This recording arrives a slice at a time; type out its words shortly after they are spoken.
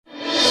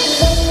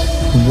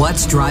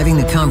What's driving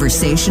the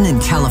conversation in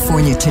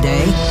California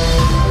today?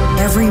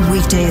 Every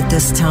weekday at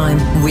this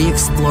time, we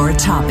explore a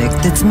topic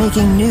that's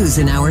making news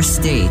in our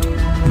state.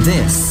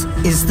 This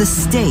is the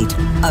state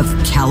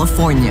of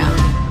California.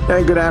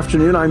 And good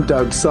afternoon. I'm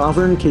Doug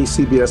Sovereign,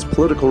 KCBS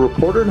political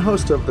reporter and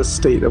host of The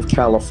State of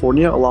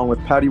California, along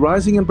with Patty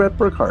Rising and Brett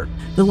Burkhart.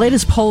 The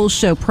latest polls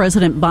show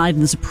President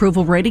Biden's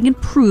approval rating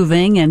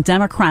improving and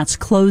Democrats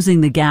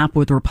closing the gap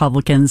with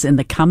Republicans in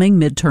the coming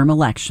midterm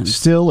elections.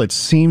 Still, it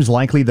seems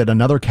likely that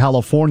another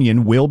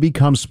Californian will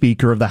become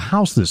Speaker of the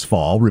House this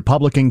fall,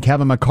 Republican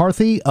Kevin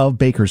McCarthy of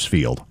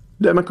Bakersfield.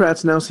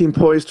 Democrats now seem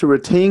poised to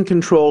retain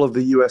control of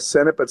the U.S.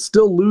 Senate, but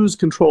still lose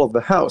control of the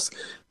House.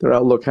 Their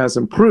outlook has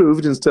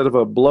improved. Instead of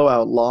a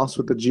blowout loss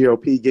with the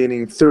GOP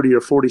gaining 30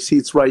 or 40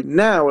 seats right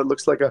now, it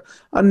looks like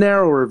a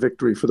narrower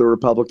victory for the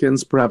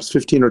Republicans, perhaps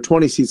 15 or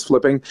 20 seats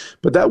flipping.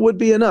 But that would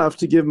be enough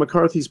to give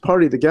McCarthy's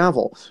party the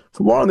gavel.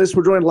 For more on this,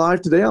 we're joined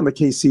live today on the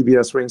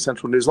KCBS Ring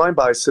Central Newsline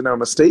by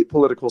Sonoma State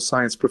political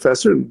science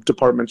professor and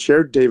department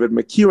chair DAVID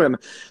MCCUAN.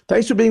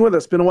 Thanks for being with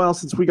us. It's been a while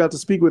since we got to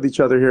speak with each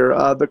other here.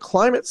 The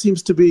climate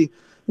seems to be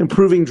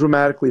improving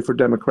dramatically for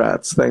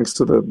Democrats, thanks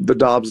to the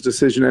Dobbs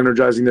decision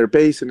energizing their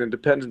base and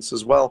independents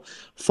as well.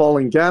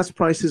 Falling gas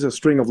prices, a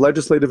string of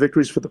legislative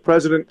victories for the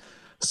president.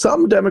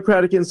 Some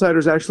Democratic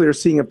insiders actually are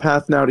seeing a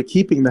path now to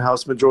keeping the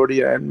House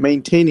majority and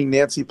maintaining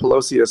Nancy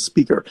Pelosi as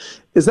Speaker.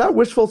 Is that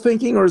wishful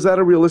thinking, or is that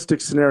a realistic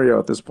scenario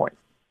at this point?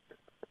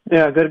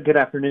 Yeah, good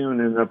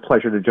afternoon, and a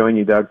pleasure to join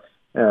you, Doug.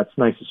 It's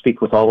nice to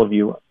speak with all of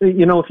you.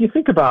 You know, if you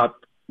think about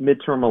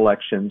midterm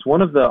elections,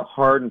 one of the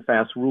hard and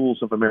fast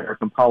rules of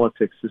American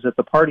politics is that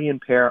the party in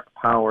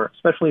power,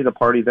 especially the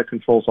party that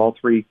controls all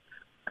three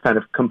kind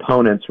of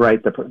components,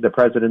 right, the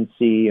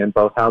presidency and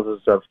both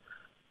houses of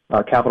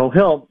Capitol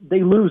Hill,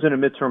 they lose in a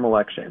midterm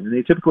election. And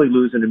they typically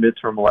lose in a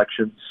midterm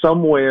election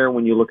somewhere,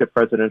 when you look at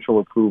presidential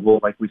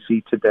approval like we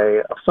see today,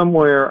 of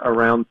somewhere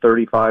around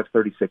 35,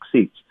 36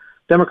 seats.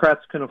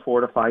 Democrats can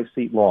afford a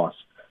 5-seat loss.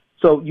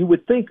 So you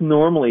would think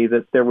normally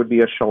that there would be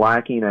a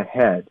shellacking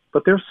ahead,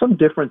 but there's some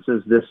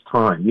differences this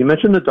time. You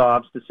mentioned the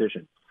Dobbs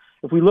decision.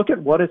 If we look at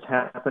what is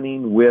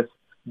happening with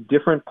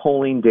different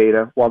polling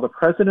data, while the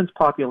president's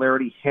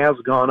popularity has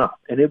gone up,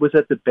 and it was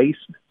at the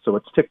basement, so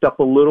it's ticked up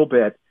a little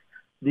bit,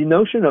 the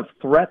notion of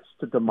threats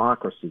to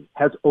democracy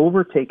has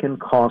overtaken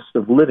cost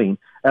of living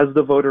as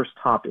the voters'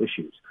 top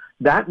issues.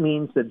 That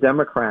means that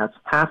Democrats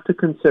have to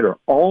consider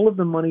all of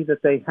the money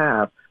that they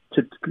have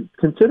to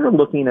consider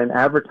looking and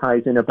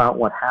advertising about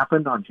what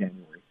happened on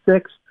January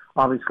 6th,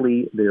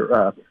 obviously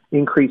the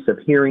increase of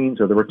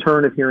hearings, or the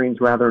return of hearings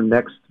rather,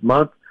 next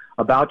month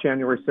about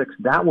January 6th.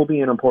 That will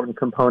be an important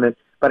component.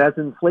 But as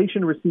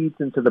inflation recedes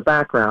into the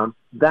background,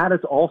 that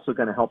is also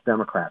going to help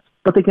Democrats.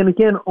 But they can,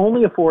 again,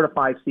 only afford a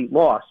 5-seat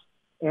loss.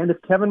 And if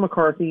Kevin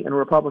McCarthy and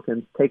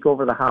Republicans take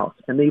over the House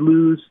and they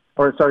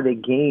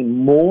gain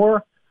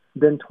more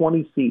than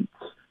 20 seats,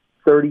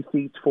 30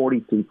 seats,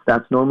 40 seats,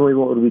 that's normally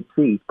what we'd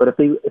see. But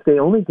if they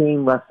only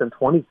gain less than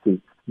 20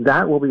 seats,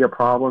 that will be a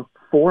problem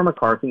for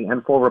McCarthy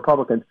and for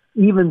Republicans,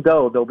 even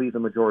though they'll be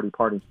the majority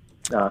party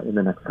in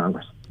the next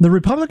Congress. The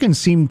Republicans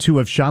seem to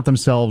have shot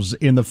themselves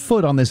in the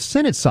foot on the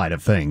Senate side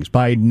of things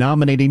by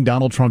nominating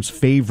Donald Trump's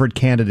favorite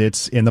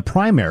candidates in the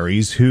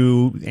primaries,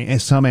 who,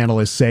 as some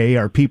analysts say,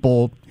 are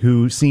people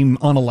who seem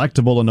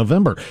unelectable in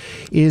November.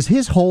 Is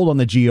his hold on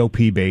the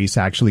GOP base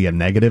actually a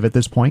negative at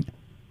this point?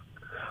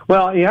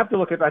 Well, you have to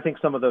look at, I think,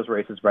 some of those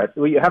races, Brett.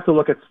 You have to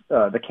look at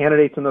the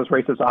candidates in those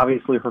races.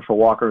 Obviously, Herschel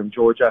Walker in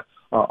Georgia,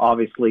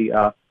 obviously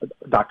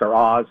Dr.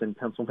 Oz in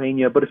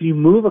Pennsylvania. But if you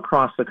move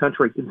across the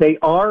country, they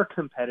are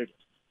competitive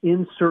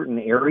in certain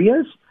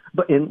areas,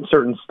 but in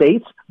certain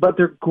states, but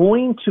they're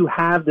going to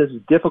have this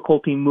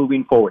difficulty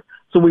moving forward.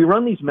 So we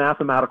run these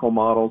mathematical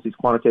models, these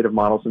quantitative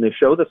models, and they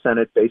show the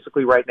Senate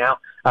basically right now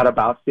at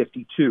about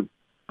 52.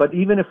 But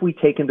even if we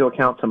take into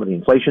account some of the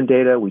inflation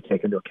data, we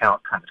take into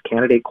account kind of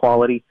candidate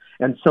quality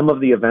and some of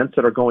the events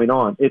that are going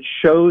on, it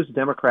shows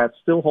Democrats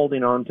still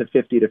holding on to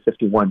 50 to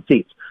 51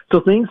 seats.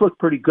 So things look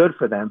pretty good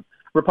for them.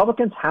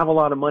 Republicans have a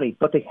lot of money,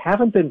 but they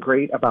haven't been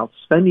great about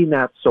spending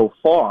that so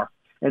far,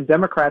 and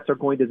Democrats are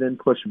going to then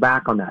push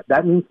back on that.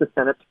 That means the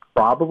Senate's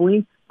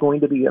probably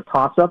going to be a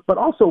toss-up, but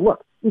also,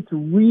 look, it's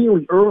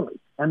really early,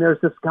 and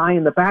there's this guy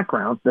in the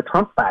background, the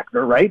Trump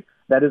factor, right,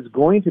 that is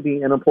going to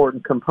be an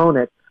important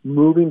component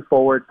moving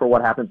forward for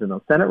what happens in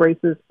those Senate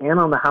races and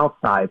on the House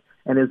side.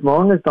 And as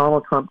long as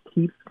Donald Trump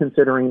keeps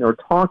considering or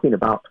talking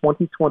about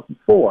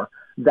 2024,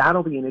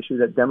 that'll be an issue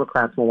that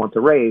Democrats will want to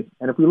raise.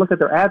 And if we look at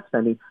their ad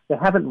spending, they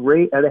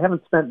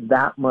haven't spent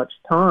that much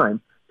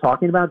time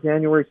talking about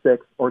January 6th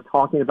or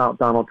talking about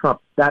Donald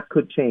Trump. That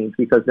could change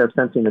because they're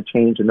sensing a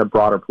change in the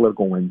broader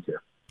political winds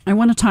here. I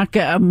want to talk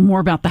more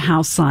about the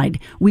House side.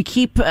 We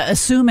keep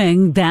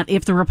assuming that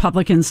if the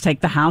Republicans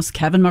take the House,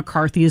 Kevin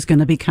McCarthy is going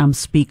to become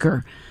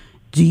Speaker.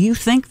 Do you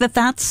think that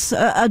that's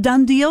a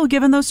done deal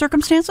given those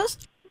circumstances?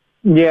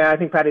 Yeah, I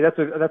think, Patty,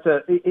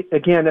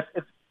 again,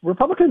 if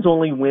Republicans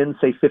only win,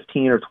 say,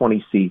 15 or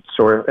 20 seats,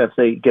 or if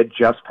they get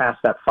just past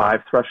that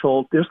 5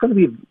 threshold, there's going to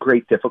be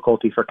great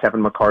difficulty for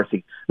Kevin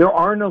McCarthy. There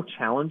are no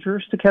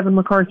challengers to Kevin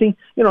McCarthy.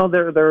 You know,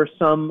 there are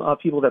some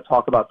people that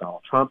talk about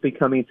Donald Trump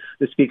becoming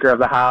the Speaker of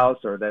the House,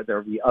 or that there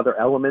will be other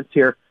elements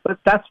here, but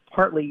that's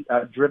partly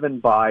driven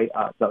by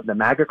the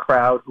MAGA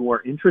crowd who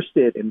are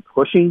interested in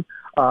pushing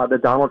the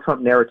Donald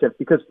Trump narrative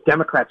because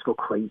Democrats go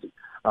crazy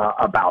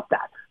about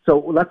that.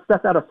 So let's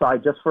set that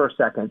aside just for a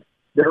second.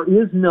 There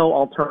is no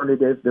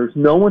alternative. There's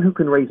no one who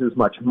can raise as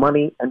much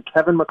money, and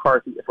Kevin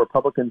McCarthy, if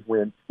Republicans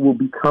win, will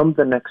become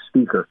the next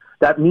speaker.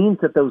 That means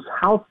that those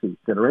House seats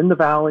that are in the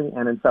Valley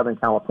and in Southern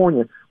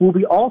California will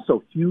be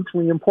also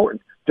hugely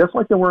important, just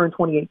like they were in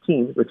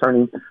 2018,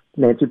 returning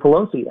Nancy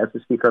Pelosi as the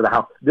Speaker of the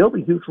House. They'll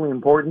be hugely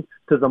important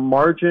to the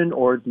margin,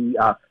 or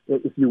the,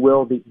 if you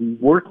will, the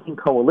working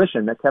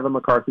coalition that Kevin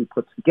McCarthy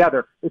puts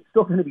together. It's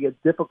still going to be a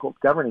difficult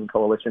governing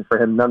coalition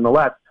for him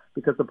nonetheless,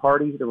 because the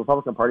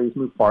Republican Party, has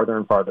moved farther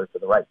and farther to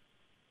the right.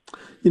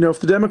 You know, if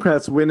the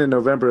Democrats win in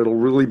November, it'll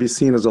really be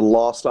seen as a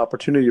lost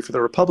opportunity for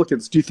the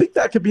Republicans. Do you think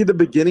that could be the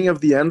beginning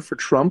of the end for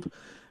Trump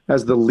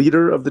as the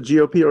leader of the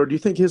GOP, or do you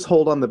think his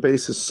hold on the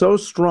base is so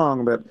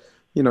strong that,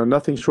 you know,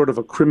 nothing short of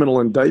a criminal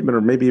indictment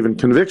or maybe even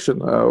conviction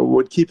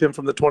would keep him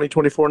from the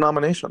 2024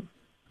 nomination?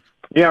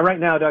 Yeah, right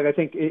now, Doug, I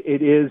think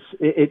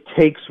it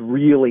takes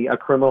really a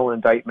criminal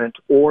indictment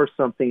or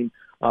something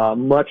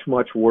much,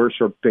 much worse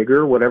or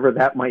bigger, whatever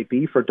that might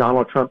be, for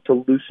Donald Trump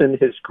to loosen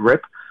his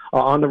grip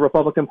on the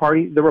Republican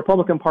Party. The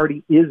Republican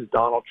Party is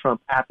Donald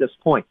Trump at this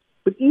point.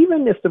 But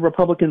even if the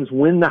Republicans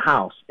win the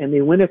House, and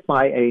they win it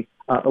by a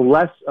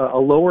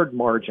lowered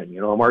margin,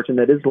 you know, a margin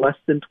that is less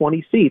than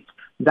 20 seats,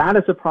 that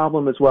is a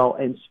problem as well,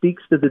 and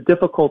speaks to the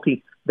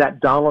difficulty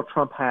that Donald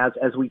Trump has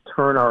as we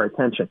turn our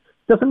attention.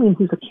 Doesn't mean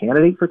he's a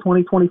candidate for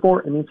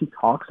 2024. It means he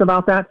talks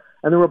about that.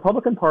 And the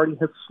Republican Party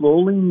has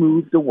slowly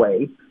moved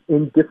away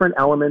in different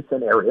elements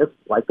and areas,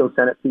 like those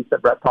Senate seats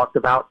that Brett talked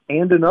about,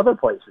 and in other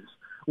places,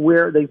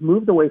 where they've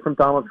moved away from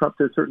Donald Trump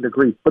to a certain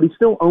degree. But he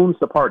still owns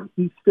the party.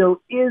 He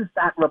still is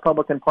that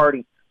Republican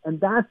Party. And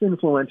that's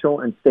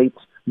influential in states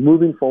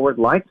moving forward,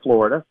 like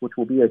Florida, which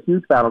will be a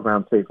huge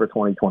battleground state for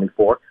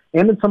 2024,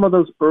 and in some of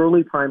those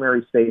early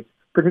primary states,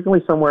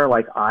 particularly somewhere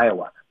like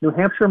Iowa. New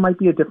Hampshire might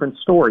be a different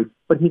story,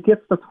 but he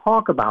gets to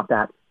talk about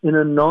that in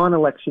a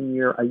non-election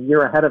year, a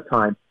year ahead of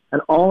time.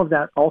 And all of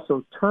that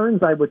also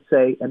turns, I would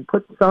say, and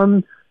puts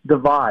some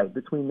divide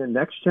between the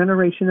next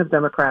generation of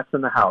Democrats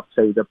in the House,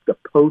 say the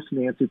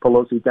post-Nancy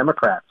Pelosi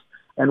Democrats,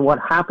 and what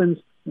happens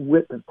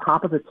with the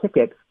top of the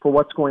ticket for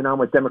what's going on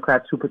with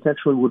Democrats who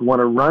potentially would want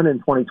to run in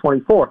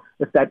 2024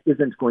 if that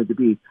isn't going to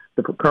be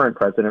the current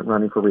president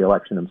running for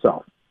re-election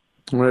himself.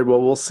 All right,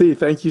 well, we'll see.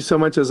 Thank you so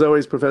much, as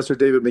always, Professor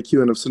David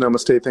McCuan of Sonoma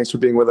State. Thanks for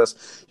being with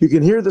us. You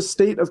can hear the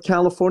State of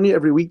California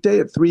every weekday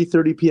at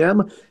 3:30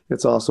 p.m.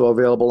 It's also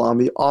available on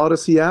the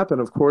Odyssey app.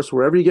 And, of course,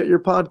 wherever you get your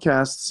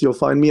podcasts, you'll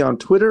find me on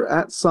Twitter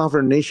at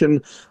Sovereign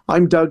Nation.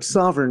 I'm Doug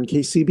Sovereign,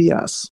 KCBS.